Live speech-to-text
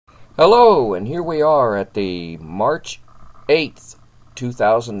Hello, and here we are at the March 8th,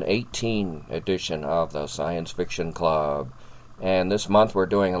 2018 edition of the Science Fiction Club. And this month we're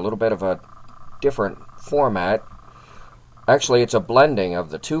doing a little bit of a different format. Actually, it's a blending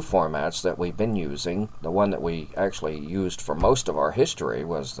of the two formats that we've been using. The one that we actually used for most of our history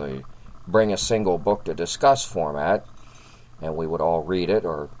was the bring a single book to discuss format, and we would all read it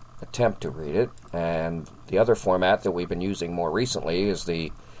or attempt to read it. And the other format that we've been using more recently is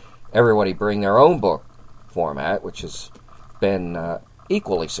the everybody bring their own book format, which has been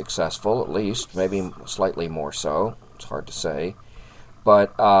equally successful, at least, maybe slightly more so. It's hard to say.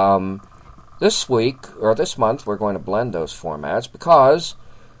 But this week, or this month, we're going to blend those formats because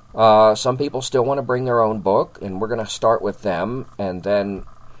some people still want to bring their own book, and we're going to start with them. And then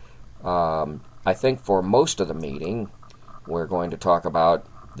I think for most of the meeting, we're going to talk about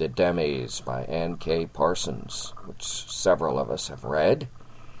The Demis by N.K. Parsons, which several of us have read.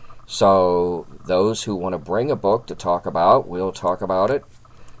 So those who want to bring a book to talk about, we'll talk about it.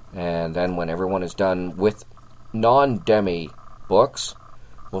 And then when everyone is done with non-Demi books,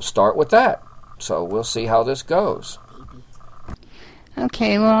 we'll start with that. So we'll see how this goes.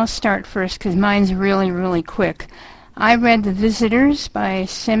 Okay, well, I'll start first because mine's really, really quick. I read The Visitors by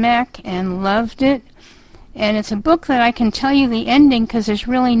Simak and loved it. And it's a book that I can tell you the ending because there's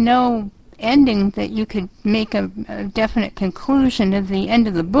really no ending that you could make a definite conclusion of the end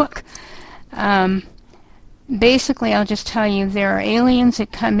of the book. Basically, I'll just tell you there are aliens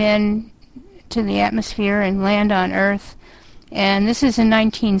that come in to the atmosphere and land on Earth, and this is in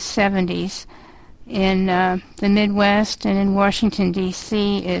 1970s in the Midwest and in Washington,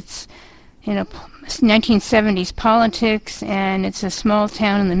 D.C. It's 1970s politics, and it's a small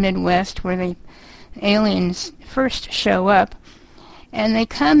town in the Midwest where the aliens first show up. And they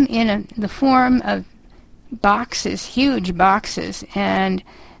come in the form of boxes, huge boxes, and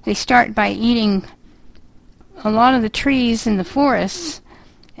they start by eating a lot of the trees in the forests,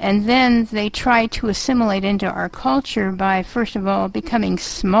 and then they try to assimilate into our culture by, first of all, becoming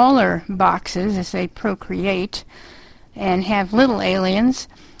smaller boxes as they procreate and have little aliens,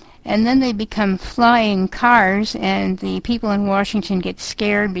 and then they become flying cars, and the people in Washington get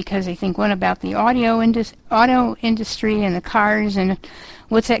scared because they think, what about the auto industry and the cars, and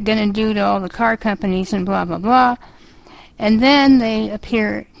what's that going to do to all the car companies, and blah, blah, blah. And then they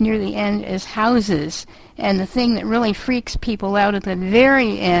appear near the end as houses, and the thing that really freaks people out at the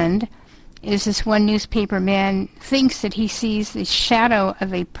very end is this one newspaper man thinks that he sees the shadow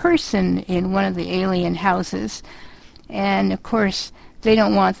of a person in one of the alien houses, and of course they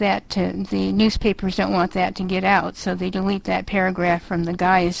don't want that the newspapers don't want that to get out, so they delete that paragraph from the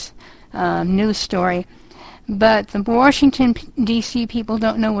guy's news story. But the Washington, D.C. people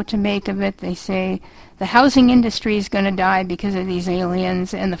don't know what to make of it. They say the housing industry is going to die because of these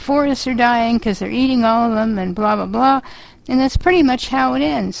aliens, and the forests are dying because they're eating all of them, and blah, blah, blah. And that's pretty much how it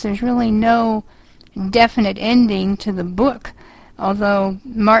ends. There's really no definite ending to the book, although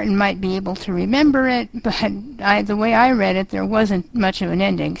Martin might be able to remember it, but the way I read it, there wasn't much of an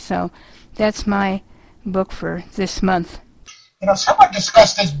ending. So that's my book for this month. You know, someone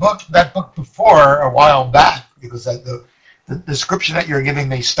discussed that book before a while back, because the description that you're giving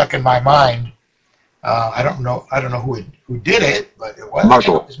me stuck in my mind. I don't know who did it, but it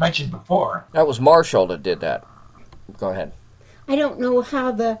was mentioned before. That was Marshall that did that. Go ahead. I don't know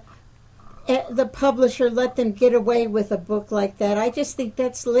how the publisher let them get away with a book like that. I just think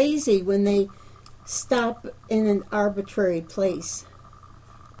that's lazy when they stop in an arbitrary place.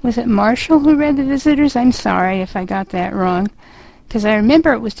 Was it Marshall who read The Visitors? I'm sorry if I got that wrong, because I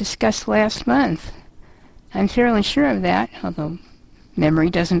remember it was discussed last month. I'm fairly sure of that, although memory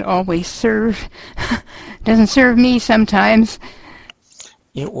doesn't always serve me sometimes.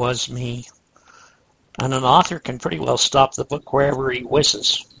 It was me. And an author can pretty well stop the book wherever he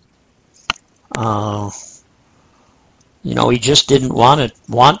wishes. He just didn't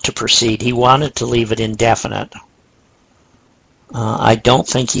want to proceed. He wanted to leave it indefinite. I don't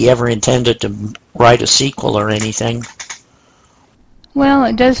think he ever intended to write a sequel or anything. Well,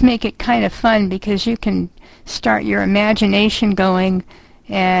 it does make it kind of fun because you can start your imagination going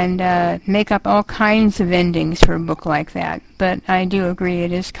and make up all kinds of endings for a book like that. But I do agree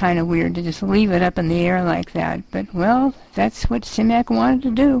it is kind of weird to just leave it up in the air like that. But, well, that's what Simak wanted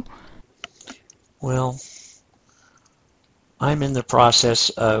to do. Well, I'm in the process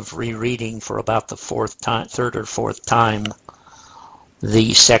of rereading for about the third or fourth time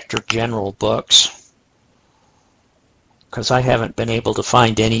the Sector General books, because I haven't been able to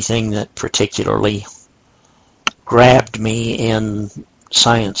find anything that particularly grabbed me in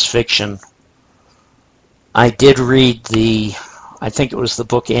science fiction. I did read the I think it was the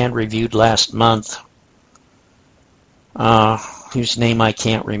book Ann reviewed last month, whose name I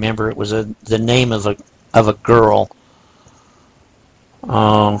can't remember. It was the name of a girl,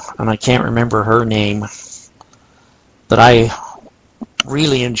 and I can't remember her name. But I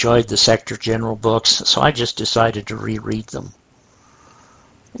really enjoyed the Sector General books, so I just decided to reread them.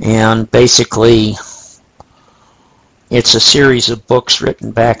 And basically, it's a series of books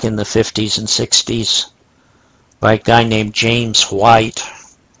written back in the 50s and 60s by a guy named James White.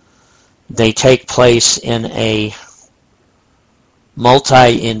 They take place in a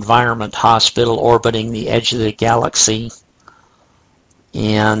multi-environment hospital orbiting the edge of the galaxy,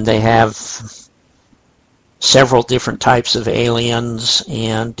 and they have several different types of aliens,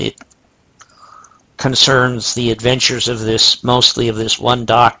 and it concerns the adventures of mostly of this one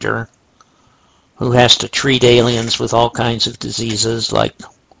doctor who has to treat aliens with all kinds of diseases, like,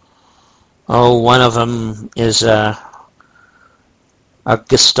 one of them is a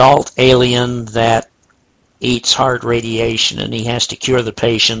Gestalt alien that eats hard radiation, and he has to cure the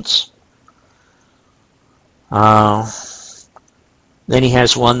patients. Then he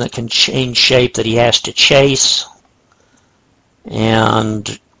has one that can change shape that he has to chase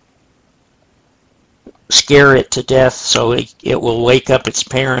and scare it to death so it will wake up its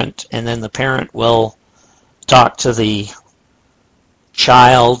parent, and then the parent will talk to the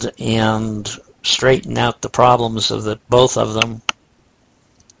child and straighten out the problems of both of them.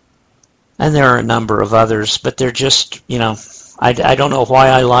 And there are a number of others, but they're just, I don't know why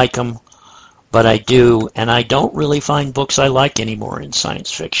I like them, but I do, and I don't really find books I like anymore in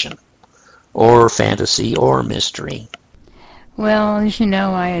science fiction, or fantasy, or mystery. Well, as you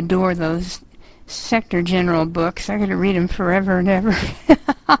know, I adore those Sector General books. I could read them forever and ever.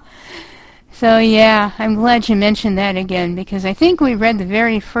 So, yeah, I'm glad you mentioned that again, because I think we read the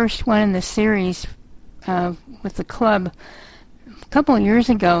very first one in the series with the club a couple of years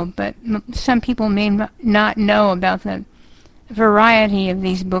ago, but some people may not know about the variety of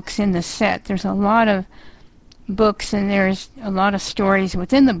these books in the set. There's a lot of books, and there's a lot of stories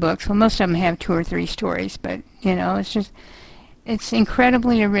within the books. Well, most of them have 2 or 3 stories, but, it's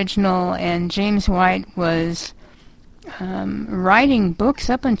incredibly original, and James White was writing books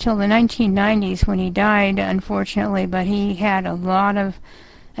up until the 1990s when he died, unfortunately, but he had a lot of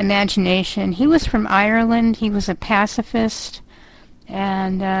imagination. He was from Ireland. He was a pacifist,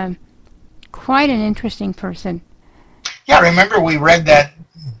 and quite an interesting person. Yeah, I remember we read that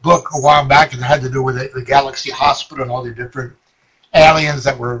book a while back, and it had to do with the Galaxy Hospital and all the different aliens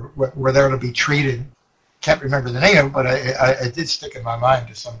that were there to be treated. Can't remember the name, but it did stick in my mind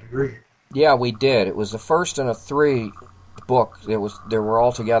to some degree. Yeah, we did. It was the first in a 3 book. They were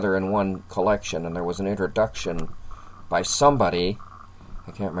all together in one collection, and there was an introduction by somebody.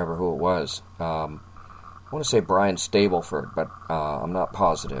 I can't remember who it was. I want to say Brian Stableford, but I'm not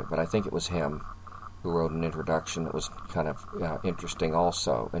positive. But I think it was him who wrote an introduction that was kind of interesting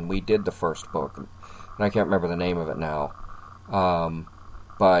also. And we did the first book, and I can't remember the name of it now.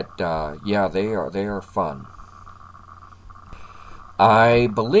 But yeah, they are fun. I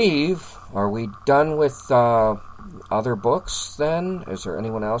believe, are we done with other books then? Is there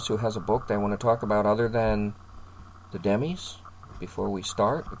anyone else who has a book they want to talk about other than the Demis before we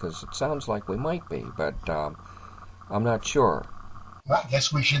start? Because it sounds like we might be, but I'm not sure. Well, I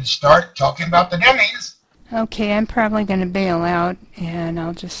guess we should start talking about the Demis. Okay, I'm probably going to bail out, and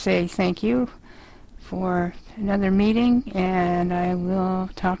I'll just say thank you for another meeting, and I will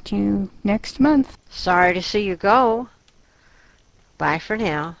talk to you next month. Sorry to see you go. Bye for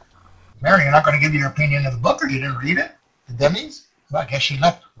now. Mary, you're not going to give your opinion of the book, or you didn't read it? The Demis? Well, I guess she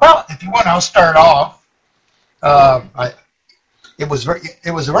left. Well, if you want, I'll start off. It was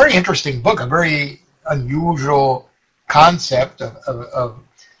a very interesting book, a very unusual concept of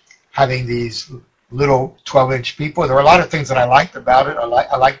having these little 12-inch people. There were a lot of things that I liked about it. I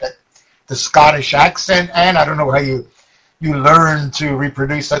liked that the Scottish accent, and I don't know how you learn to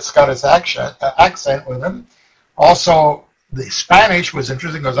reproduce that Scottish accent with them. Also, the Spanish was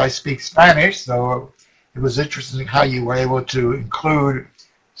interesting because I speak Spanish, so it was interesting how you were able to include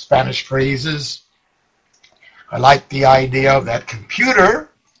Spanish phrases. I liked the idea of that computer,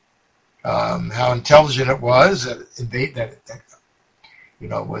 how intelligent it was, that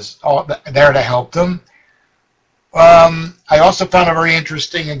was all there to help them. I also found it very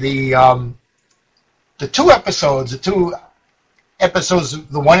interesting the 2 episodes,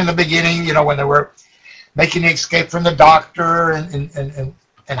 the one in the beginning, when they were making the escape from the doctor, and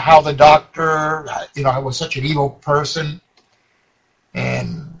how the doctor, was such an evil person,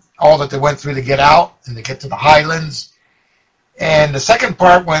 and all that they went through to get out and to get to the Highlands. And the second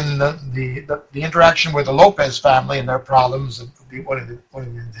part, when the interaction with the Lopez family and their problems, and wanting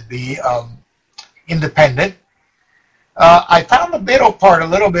to be independent. I found the middle part a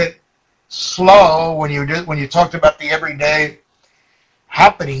little bit slow when you talked about the everyday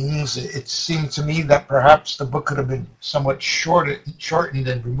happenings. It seemed to me that perhaps the book could have been somewhat shortened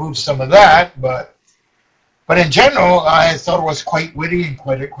and removed some of that, but in general, I thought it was quite witty and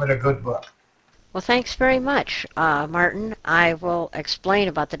quite a good book. Well, thanks very much, Martin. I will explain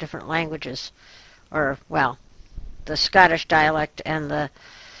about the different languages, or, well, the Scottish dialect and the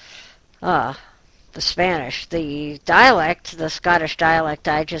Spanish. The dialect, the Scottish dialect,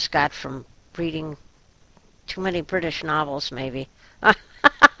 I just got from reading too many British novels, maybe.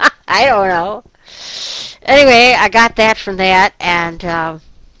 I don't know. Anyway, I got that from that, and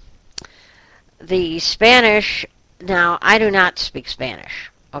the Spanish, now, I do not speak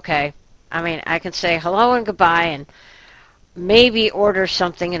Spanish, okay? I mean, I can say hello and goodbye and maybe order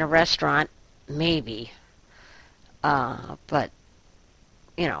something in a restaurant, maybe. But,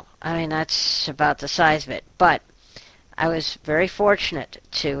 you know, I mean, that's about the size of it. But I was very fortunate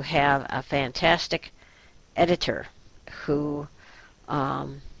to have a fantastic editor who, now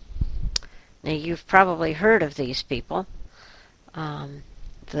you've probably heard of these people,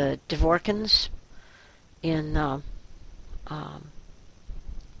 the Dvorkins in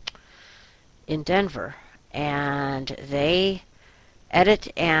Denver, and they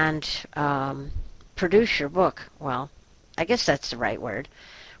edit and produce your book. Well, I guess that's the right word.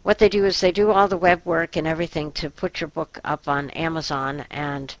 What they do is they do all the web work and everything to put your book up on Amazon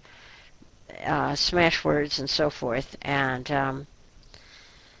and Smashwords and so forth. And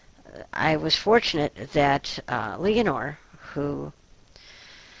I was fortunate that Leonor, who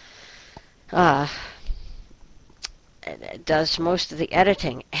does most of the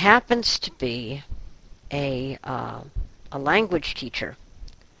editing, happens to be a language teacher,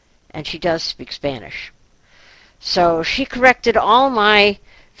 and she does speak Spanish. So she corrected all my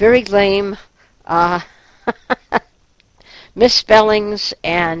very lame misspellings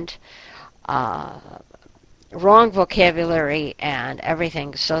and wrong vocabulary and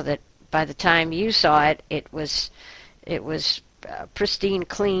everything, so that by the time you saw it, it was pristine,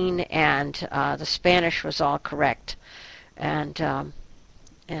 clean, and the Spanish was all correct. And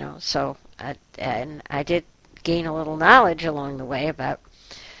you know, so I did gain a little knowledge along the way about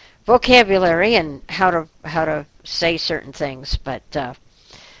vocabulary and how to say certain things, but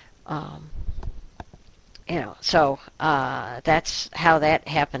you know, so that's how that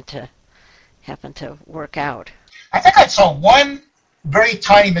happened to work out. I think I saw one very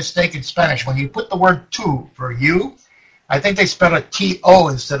tiny mistake in Spanish. When you put the word "tu" for you, I think they spelled it T-O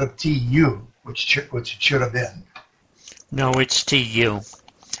instead of T-U, which it should have been. No, it's T-U.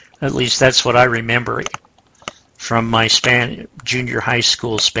 At least that's what I remember from my junior high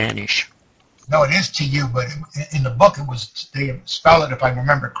school Spanish. No, it is T-U, but in the book they spell it, if I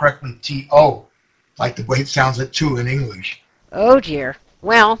remember correctly, T-O, like the way it sounds at two in English. Oh dear.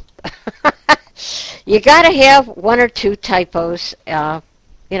 Well, you got to have one or two typos, you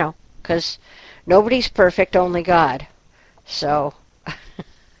know, because nobody's perfect, only God. So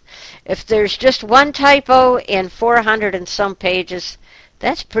if there's just one typo in 400 and some pages,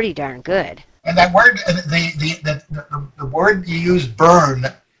 that's pretty darn good. And that word, the word you use, burn,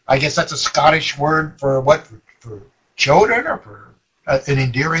 I guess that's a Scottish word for what? For children, or for an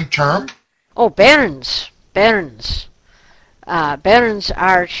endearing term? Oh, bairns. Bairns. Bairns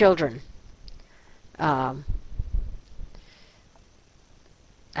are children. I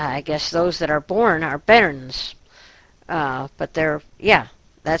guess those that are born are bairns. But they're, yeah,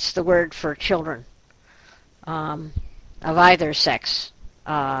 that's the word for children of either sex.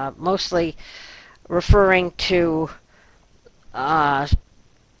 Mostly referring to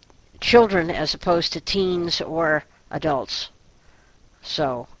children as opposed to teens or adults.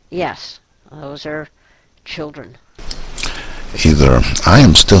 So, yes, those are children. Either I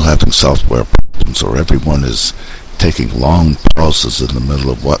am still having software problems, or everyone is taking long pauses in the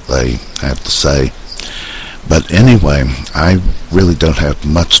middle of what they have to say. But anyway, I really don't have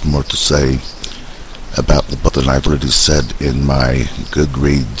much more to say about the book than I've already said in my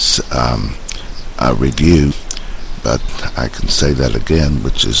Goodreads review. But I can say that again,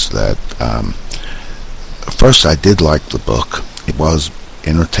 which is that first, I did like the book. It was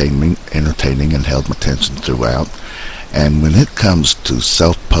entertaining and held my attention throughout. And when it comes to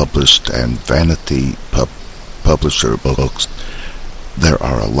self-published and vanity publisher books, there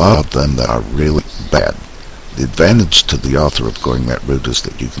are a lot of them that are really bad. The advantage to the author of going that route is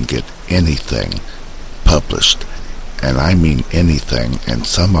that you can get anything published, and I mean anything. And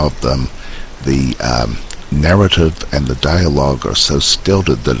some of them, the narrative and the dialogue are so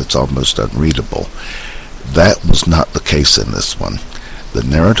stilted that it's almost unreadable. That was not the case in this one. The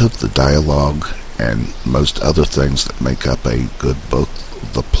narrative, the dialogue, and most other things that make up a good book,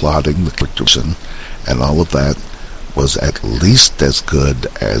 the plotting, the characterization, and all of that was at least as good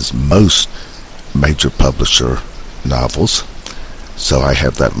as most major publisher novels. So I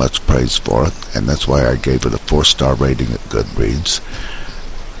have that much praise for it, and that's why I gave it a 4-star rating at Goodreads.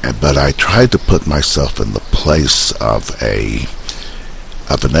 But I tried to put myself in the place of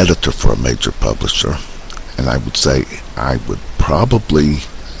an editor for a major publisher, and I would say I would probably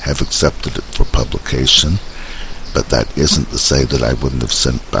have accepted it for publication, but that isn't to say that I wouldn't have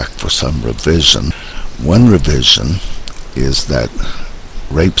sent back for some revision. One revision is that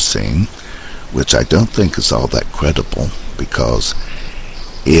rape scene, which I don't think is all that credible, because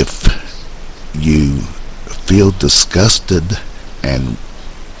if you feel disgusted and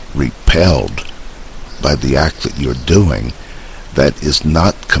repelled by the act that you're doing, that is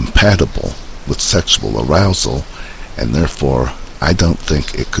not compatible with sexual arousal, and therefore I don't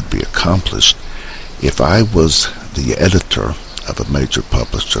think it could be accomplished. If I was the editor of a major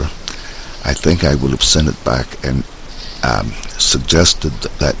publisher, I think I would have sent it back and suggested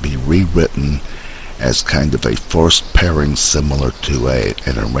that be rewritten as kind of a forced pairing similar to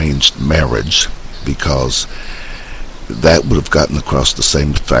an arranged marriage, because that would have gotten across the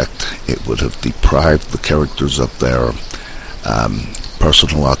same effect. It would have deprived the characters of their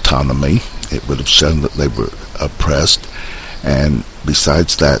personal autonomy. It would have shown that they were oppressed. And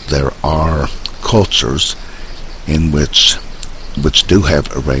besides that, there are cultures in which do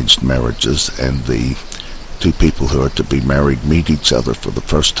have arranged marriages, and the two people who are to be married meet each other for the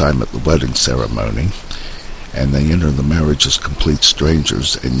first time at the wedding ceremony, and they enter the marriage as complete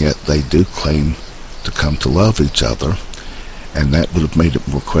strangers, and yet they do claim to come to love each other, and that would have made it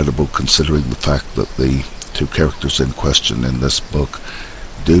more credible considering the fact that the two characters in question in this book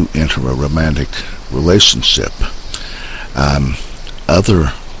do enter a romantic relationship.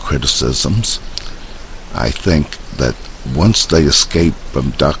 Other criticisms, I think that once they escape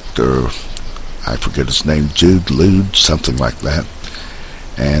from Dr. I forget his name, Jude Lude, something like that,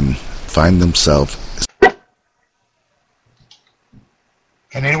 and find themselves...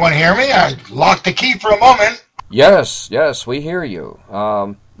 Can anyone hear me? I locked the key for a moment. Yes, we hear you.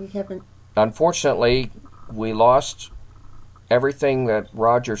 We haven't. Unfortunately, we lost everything that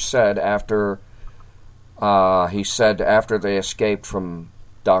Roger said after after they escaped from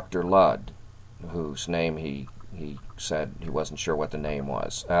Dr. Ludd, whose name he said he wasn't sure what the name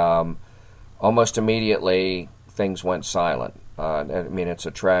was. Almost immediately, things went silent. I mean, it's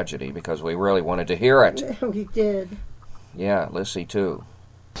a tragedy because we really wanted to hear it. We did. Yeah, Lissy too.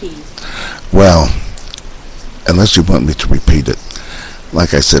 Well, unless you want me to repeat it,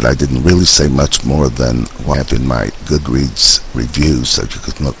 like I said, I didn't really say much more than what I have in my Goodreads review, so you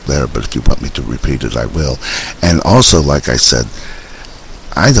can look there, but if you want me to repeat it, I will. And also, like I said,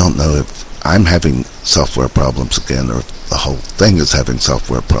 I don't know if I'm having software problems again, or if the whole thing is having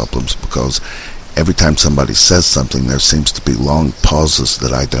software problems, because every time somebody says something, there seems to be long pauses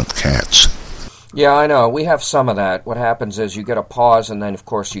that I don't catch. Yeah, I know. We have some of that. What happens is you get a pause, and then, of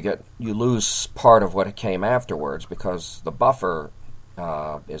course, you lose part of what came afterwards because the buffer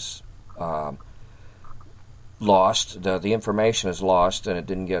is lost. The information is lost, and it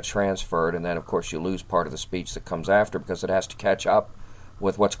didn't get transferred, and then, of course, you lose part of the speech that comes after because it has to catch up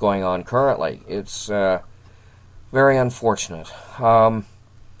with what's going on currently. It's very unfortunate.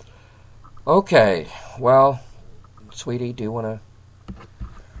 Okay, well, sweetie, do you want to...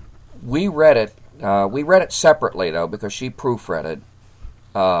 We read it separately, though, because she proofread it,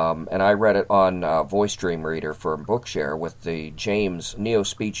 and I read it on VoiceStream Reader for Bookshare with the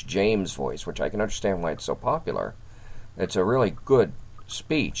NeoSpeech James voice, which I can understand why it's so popular. It's a really good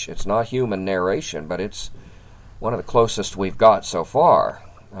speech. It's not human narration, but it's one of the closest we've got so far.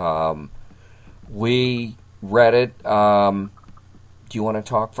 We read it. Do you want to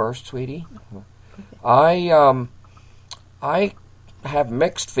talk first, sweetie? I have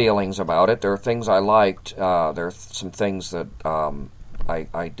mixed feelings about it. There are things I liked. There are some things that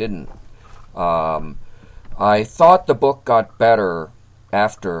I didn't. I thought the book got better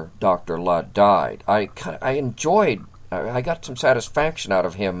after Dr. Ludd died. I enjoyed. I got some satisfaction out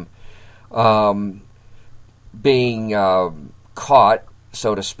of him being caught,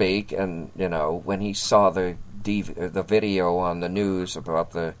 so to speak, and when he saw the video on the news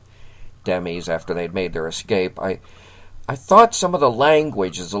about the Demis after they'd made their escape. I thought some of the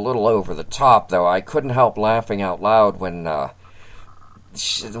language is a little over the top, though. I couldn't help laughing out loud when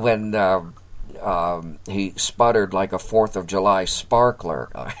he sputtered like a 4th of July sparkler.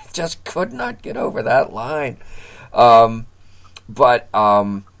 I just could not get over that line. But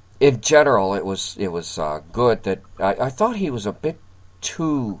in general, it was good. That I thought he was a bit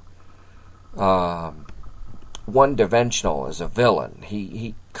too one-dimensional as a villain.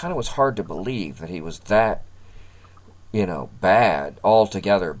 He kind of was hard to believe that he was that, bad,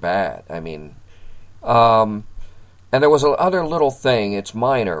 altogether bad. I mean, and there was another little thing. It's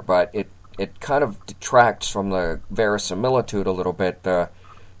minor, but it kind of detracts from the verisimilitude a little bit. The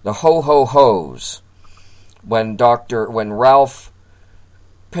ho-ho-hos. When Ralph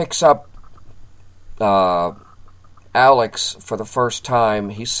picks up Alex for the first time,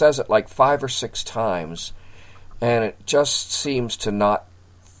 he says it like 5 or 6 times, and it just seems to not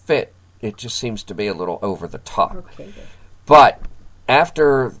fit. It just seems to be a little over the top. Okay. But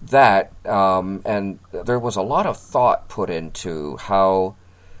after that, and there was a lot of thought put into how,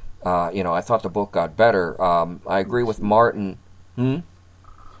 I thought the book got better. I agree with Martin.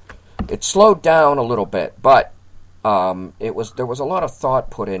 It slowed down a little bit, but there was a lot of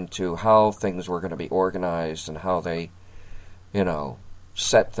thought put into how things were going to be organized and how they,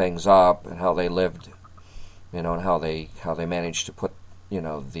 set things up and how they lived, and how they managed to put,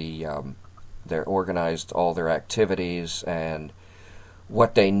 they organized all their activities and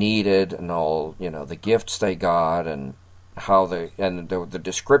what they needed and all, the gifts they got and how the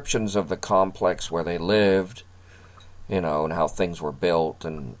descriptions of the complex where they lived, and how things were built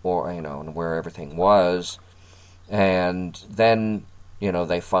and where everything was. And then,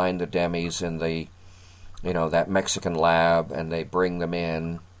 they find the Demis in the, that Mexican lab, and they bring them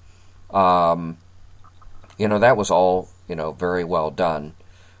in. That was all, very well done.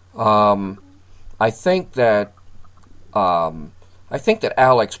 I think that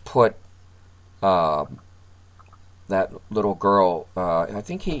Alex put that little girl. I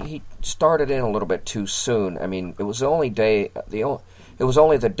think he started in a little bit too soon. I mean, it was only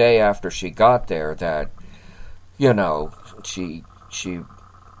the day after she got there that, she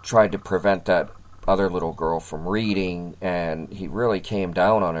tried to prevent that other little girl from reading, and he really came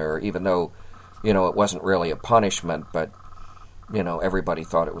down on her, even though, it wasn't really a punishment, but, everybody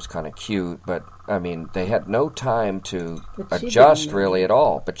thought it was kind of cute. But, I mean, they had no time to adjust really at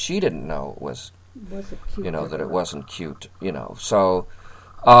all. But she didn't know it was cute, that it wasn't cute, So,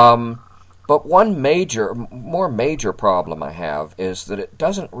 but one more major problem I have is that it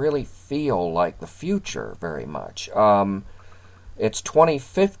doesn't really feel like the future very much. It's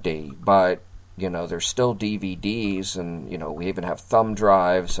 2050, but, there's still DVDs, and, we even have thumb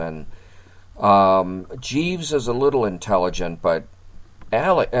drives, and Jeeves is a little intelligent, but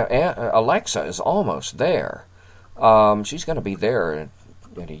Alexa is almost there. She's going to be there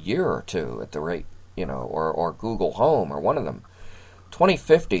in a year or two at the rate, or Google Home or one of them.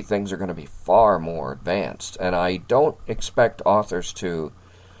 2050, things are going to be far more advanced, and I don't expect authors to,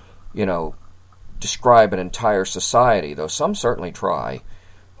 describe an entire society, though some certainly try.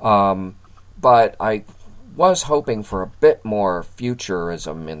 But I was hoping for a bit more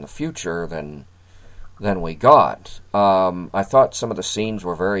futurism in the future than we got. I thought some of the scenes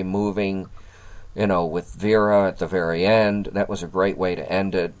were very moving, with Vera at the very end. That was a great way to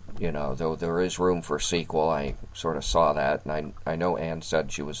end it. Though there is room for a sequel, I sort of saw that, and I know Anne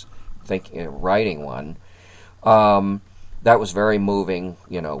said she was writing one. That was very moving,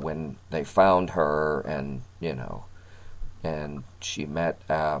 when they found her, and and she met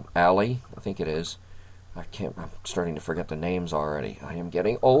Allie, I think it is. I'm starting to forget the names already. I am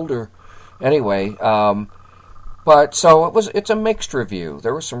getting older. Anyway, but so it's a mixed review.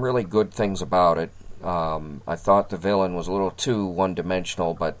 There were some really good things about it. I thought the villain was a little too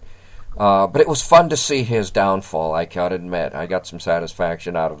one-dimensional, but it was fun to see his downfall, I gotta admit. I got some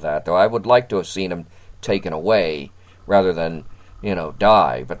satisfaction out of that, though I would like to have seen him taken away rather than,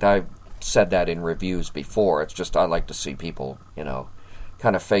 die. But I've said that in reviews before. It's just I like to see people,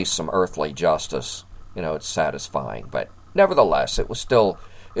 kind of face some earthly justice. It's satisfying. But nevertheless, it was still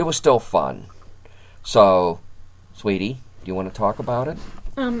fun. So, sweetie, do you want to talk about it?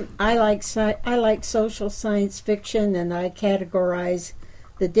 I like social science fiction, and I categorize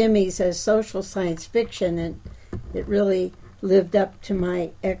the Demis as social science fiction, and it really lived up to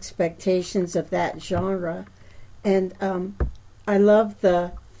my expectations of that genre. And I love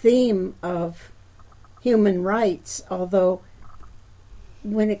the theme of human rights, although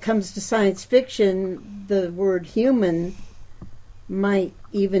when it comes to science fiction, the word human might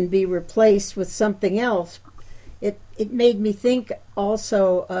even be replaced with something else. It made me think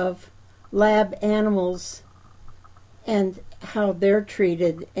also of lab animals and how they're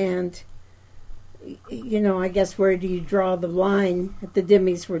treated, and I guess where do you draw the line? The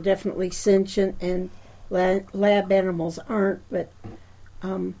Dimmies were definitely sentient and lab animals aren't, but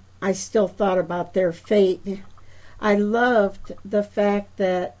I still thought about their fate. I loved the fact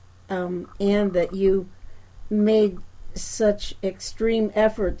that, Anne, that you made such extreme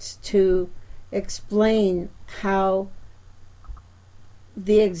efforts to explain how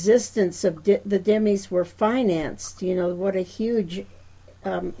the existence of the Dimmies were financed. What a huge,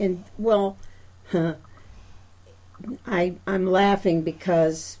 I'm laughing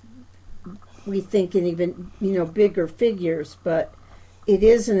because we think in even, bigger figures, but it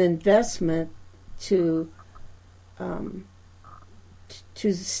is an investment to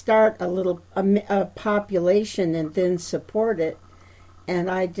start a population and then support it.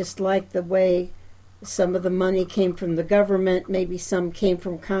 And I just like the way some of the money came from the government, maybe some came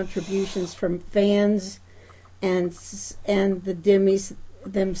from contributions from fans, and the Dimmies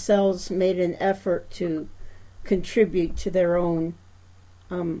themselves made an effort to contribute to their own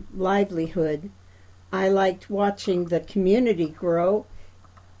livelihood. I liked watching the community grow,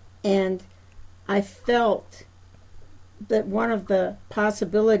 and I felt that one of the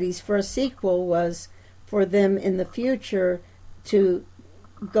possibilities for a sequel was for them in the future to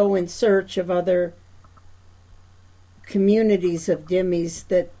go in search of other communities of Dimmies,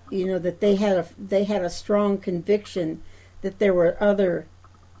 that that they had a strong conviction that there were other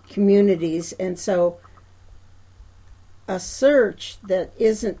communities, and so a search that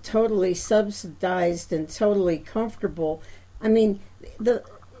isn't totally subsidized and totally comfortable. I mean,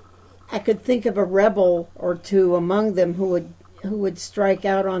 I could think of a rebel or two among them who would strike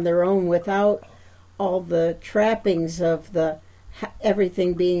out on their own without all the trappings of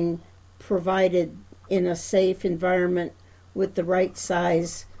everything being provided in a safe environment with the right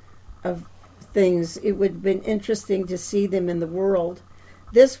size of things. It would have been interesting to see them in the world.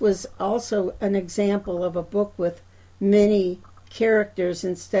 This was also an example of a book with many characters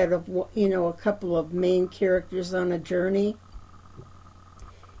instead of a couple of main characters on a journey.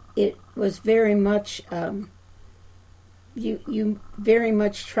 It was very much you very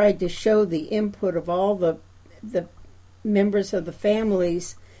much tried to show the input of all the members of the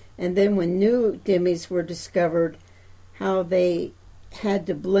families, and then when new Dimmies were discovered, how they had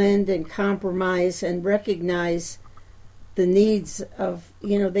to blend and compromise and recognize the needs of,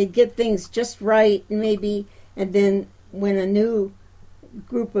 they'd get things just right maybe, and then when a new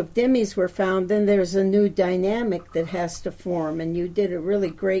group of Dimmies were found, then there's a new dynamic that has to form, and you did a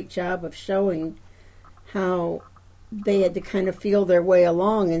really great job of showing how they had to kind of feel their way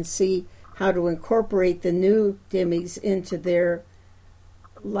along and see how to incorporate the new Dimmies into their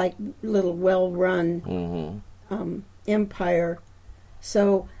little well-run empire.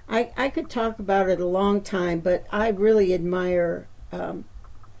 So I could talk about it a long time, but I really admire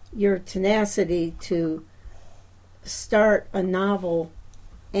your tenacity to start a novel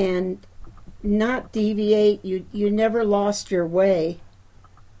and not deviate. You never lost your way,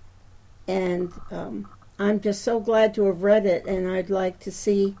 and I'm just so glad to have read it, and I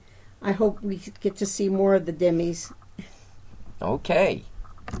hope we get to see more of the Dimmies. Okay.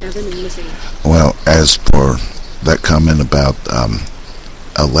 Well, as for that comment about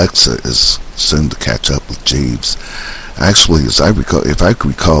Alexa is soon to catch up with Jeeves, actually, as I recall, if I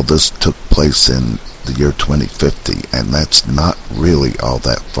recall, this took place in the year 2050, and that's not really all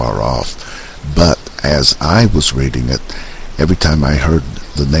that far off. But as I was reading it, every time I heard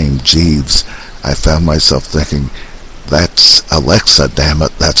the name Jeeves, I found myself thinking, that's Alexa, damn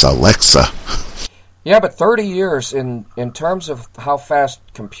it, that's Alexa. Yeah, but 30 years in terms of how fast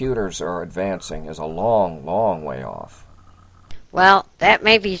computers are advancing is a long, long way off. Well, that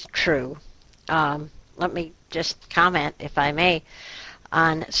may be true. Let me just comment, if I may,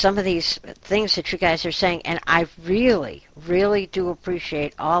 on some of these things that you guys are saying, and I really, really do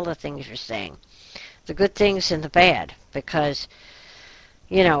appreciate all the things you're saying, the good things and the bad, because,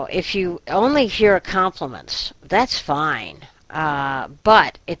 if you only hear compliments, that's fine,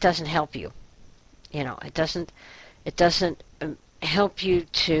 but it doesn't help you. It doesn't help you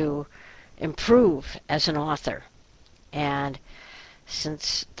to improve as an author. And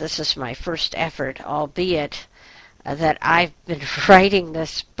since this is my first effort, albeit that I've been writing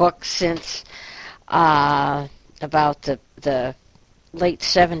this book since about the late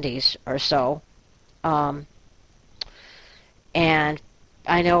 70s or so, and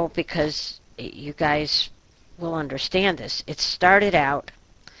I know because you guys will understand this, it started out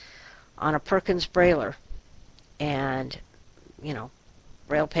on a Perkins Brailer, and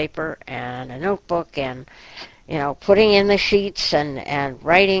braille paper and a notebook, and putting in the sheets and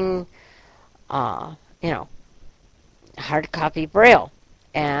writing hard copy braille,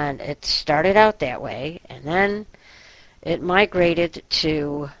 And it started out that way, and then it migrated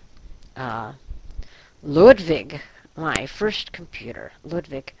to Ludwig, my first computer,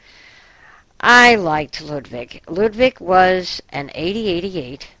 Ludwig. I liked Ludwig. Ludwig was an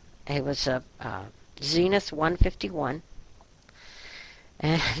 8088. It was a Zenith 151.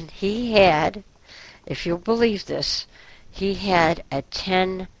 And he had, if you'll believe this, he had a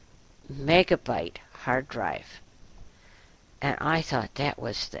 10 megabyte hard drive. And I thought that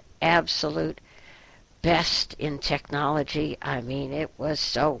was the absolute best in technology. I mean, it was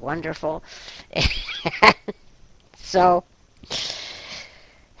so wonderful. So,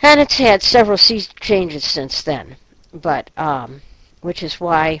 and it's had several changes since then. But, which is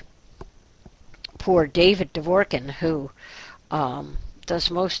why poor David Dvorkin, who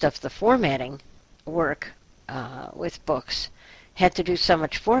does most of the formatting work with books, had to do so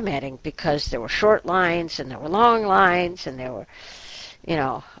much formatting because there were short lines and there were long lines and there were,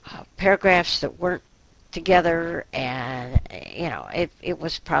 paragraphs that weren't together, and, it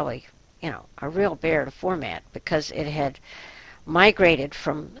was probably, a real bear to format because it had migrated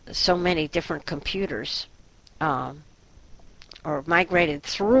from so many different computers, or migrated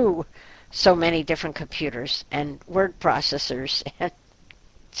through so many different computers and word processors and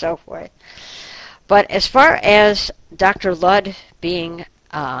so forth. But as far as Dr. Ludd being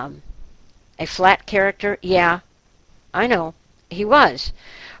a flat character, yeah, I know, he was.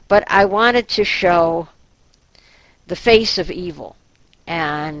 But I wanted to show the face of evil,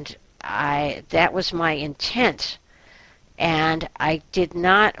 and that was my intent. And I did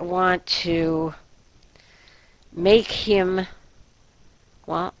not want to make him,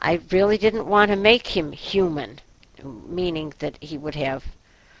 well, I really didn't want to make him human, meaning that he would have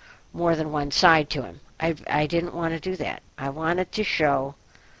more than one side to him. I didn't want to do that. I wanted to show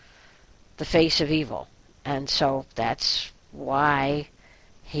the face of evil, and so that's why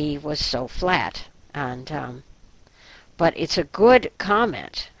he was so flat. And but it's a good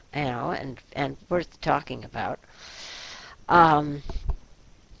comment, and worth talking about.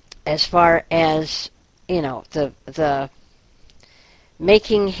 As far as the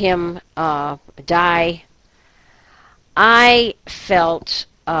making him die, I felt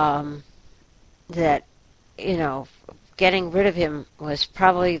that getting rid of him was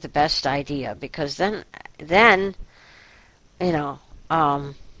probably the best idea, because then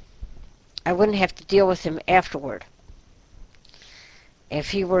I wouldn't have to deal with him afterward.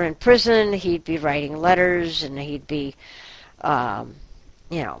 If he were in prison, he'd be writing letters, and he'd be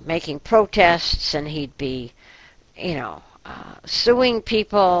making protests, and he'd be suing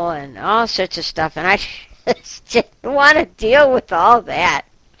people and all sorts of stuff, and I just didn't want to deal with all that.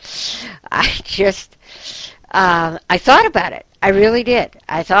 I thought about it. I really did.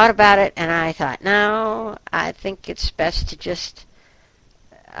 I thought about it, and I thought, no, I think it's best to just,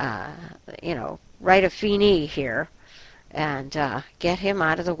 write a fini here and get him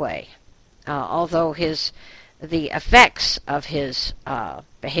out of the way. Although the effects of his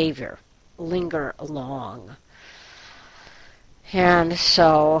behavior linger long. And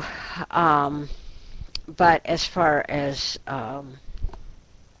so, but as far as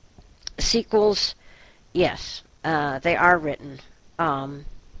sequels, yes, they are written.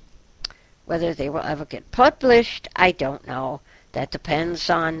 Whether they will ever get published, I don't know. That depends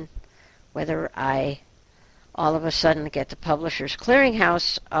on whether I all of a sudden get the Publishers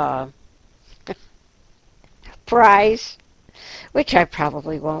Clearinghouse prize, which I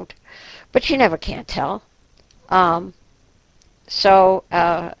probably won't, but you never can tell. But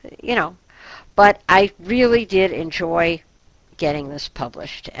I really did enjoy getting this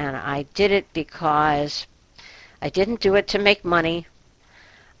published, and I did it because I didn't do it to make money.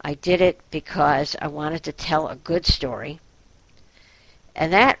 I did it because I wanted to tell a good story.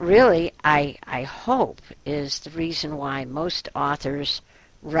 And that really, I hope, is the reason why most authors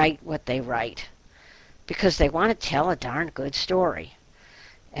write what they write, because they want to tell a darn good story.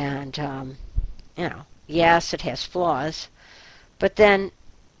 And, yes, it has flaws, but then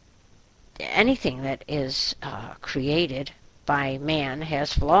anything that is created by man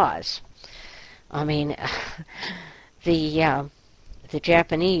has flaws. I mean, the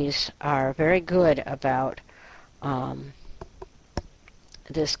Japanese are very good about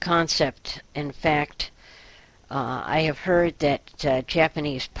this concept. In fact, I have heard that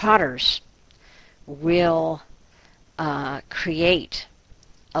Japanese potters will create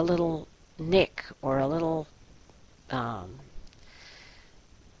a little nick or a little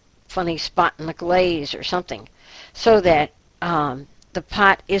funny spot in the glaze or something, so that the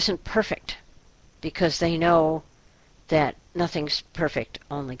pot isn't perfect, because they know that nothing's perfect,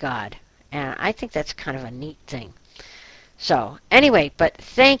 only God. And I think that's kind of a neat thing. So, anyway, but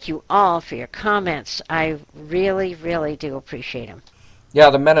thank you all for your comments. I really, really do appreciate them.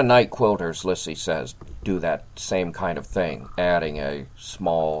 Yeah, the Mennonite quilters, Lissy says, do that same kind of thing, adding a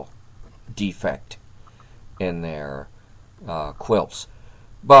small defect in their quilts.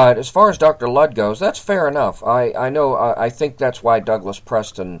 But as far as Dr. Ludd goes, that's fair enough. I think that's why Douglas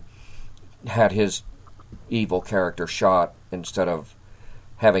Preston had his evil character shot instead of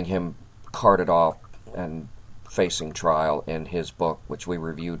having him carted off and facing trial in his book, which we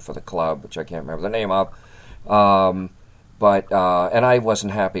reviewed for the club, which I can't remember the name of. And I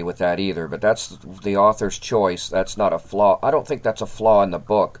wasn't happy with that either, but that's the author's choice. That's not a flaw. I don't think that's a flaw in the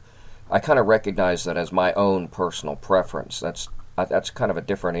book. I kind of recognize that as my own personal preference. That's kind of a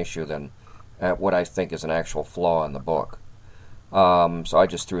different issue than what I think is an actual flaw in the book. So I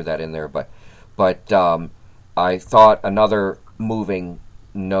just threw that in there. But I thought another moving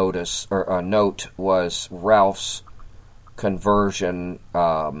note was Ralph's conversion.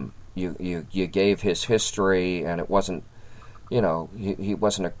 You gave his history, and it wasn't, he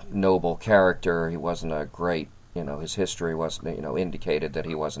wasn't a noble character. He wasn't a great, his history wasn't, indicated that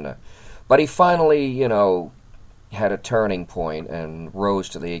he wasn't a. But he finally, had a turning point and rose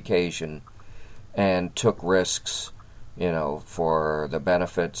to the occasion and took risks, for the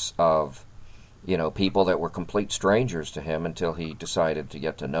benefits of, people that were complete strangers to him until he decided to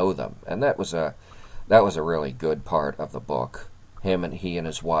get to know them. And that was a really good part of the book. He and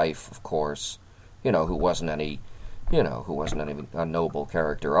his wife, of course, who wasn't a noble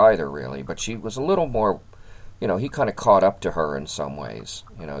character either, really, but she was a little more, he kind of caught up to her in some ways.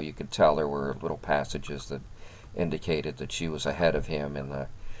 You could tell there were little passages that indicated that she was ahead of him in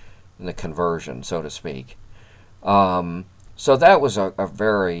the conversion, so to speak. So that was a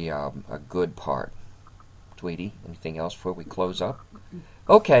very a good part. Tweety, anything else before we close up?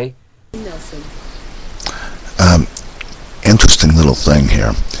 Okay. Nelson. Interesting little thing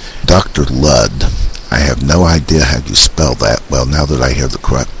here. Dr. Ludd. I have no idea how you spell that. Well, now that I hear the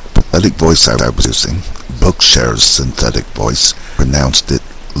correct pathetic voice I was using, Bookshare's synthetic voice pronounced it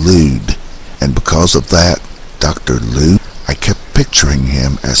Lude. And because of that, Dr. Lude, I kept picturing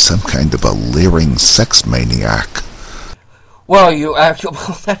him as some kind of a leering sex maniac. Well, you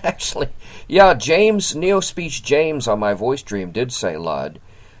actually, yeah, Neospeech James on my voice stream did say Ludd.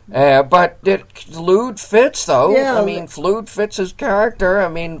 But Lude fits, though. Yeah, I mean, Lude fits his character. I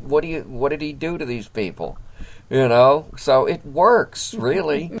mean, what did he do to these people? So it works,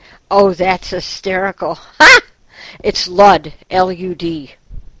 really. Oh, that's hysterical. It's Ludd, L-U-D.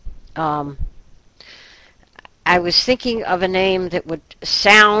 I was thinking of a name that would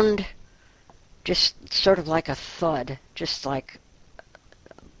sound just sort of like a thud, just like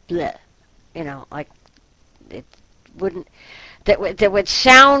bleh, like it wouldn't, that would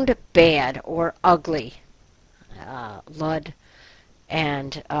sound bad or ugly. Ludd,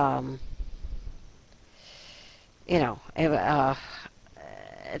 and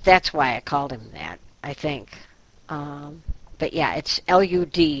that's why I called him that, I think. But yeah, it's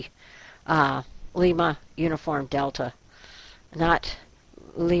L-U-D, Lima Uniform Delta, not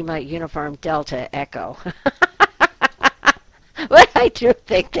Lima Uniform Delta Echo. But I do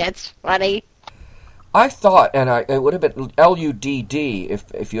think that's funny. I thought, and it would have been L-U-D-D,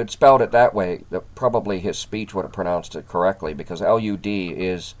 if you had spelled it that way, probably his speech would have pronounced it correctly, because L-U-D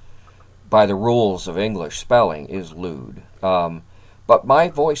is, by the rules of English spelling, is lewd. But my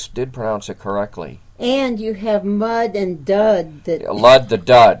voice did pronounce it correctly. And you have Mud and Dud. Ludd the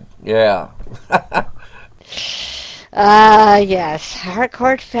Dud, yeah. Yes,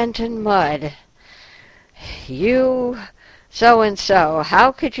 Harcourt Fenton Mudd. You so-and-so,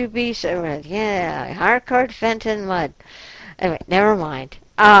 how could you be so... Yeah, Harcourt Fenton Mudd. Anyway, never mind.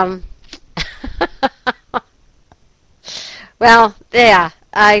 Well, yeah,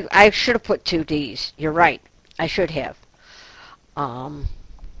 I should have put 2 Ds. You're right. I should have. Well,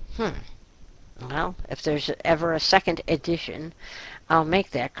 if there's ever a second edition, I'll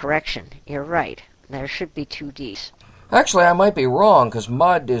make that correction. You're right. There should be 2 Ds. Actually, I might be wrong, because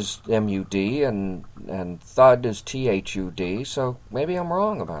Mud is M-U-D and Thud is T-H-U-D, so maybe I'm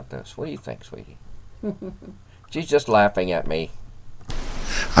wrong about this. What do you think, sweetie? She's just laughing at me.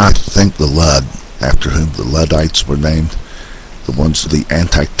 I think the Ludd, after whom the Luddites were named, the ones, the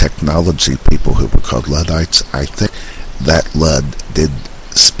anti-technology people who were called Luddites, I think that Ludd did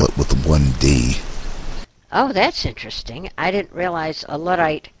split with 1 D. Oh, that's interesting. I didn't realize a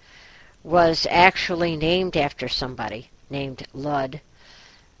Luddite was actually named after somebody named Ludd.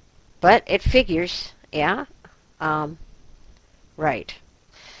 But it figures, yeah. Right.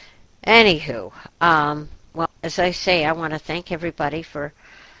 Anywho, well, as I say, I want to thank everybody for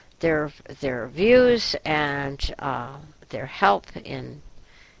their views and their help in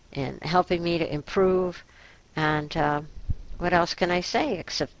helping me to improve. And what else can I say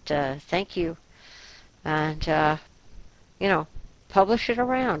except thank you? And publish it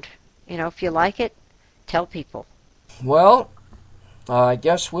around. If you like it, tell people. Well, I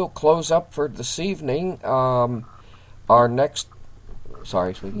guess we'll close up for this evening. Our next,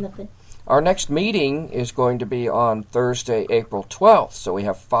 sorry, sweetie. Nothing. Our next meeting is going to be on Thursday, April 12th. So we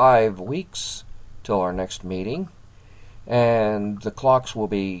have 5 weeks till our next meeting, and the clocks will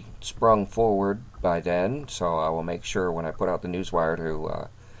be sprung forward by then. So I will make sure when I put out the newswire to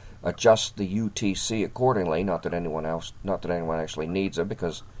adjust the UTC accordingly. Not that anyone actually needs it,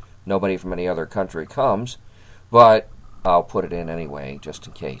 because nobody from any other country comes, but I'll put it in anyway, just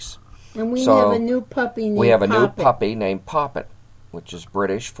in case. And we have a new puppy named Poppet. We have a new puppy named Poppet, which is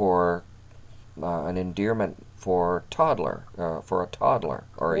British for an endearment for a toddler,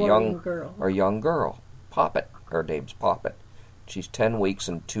 or a young girl. Poppet. Her name's Poppet. She's 10 weeks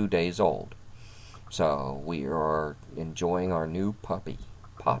and 2 days old. So we are enjoying our new puppy,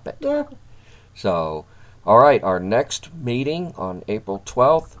 Poppet. Yeah. So, all right, our next meeting on April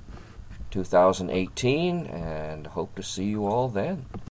 12th, 2018, and hope to see you all then.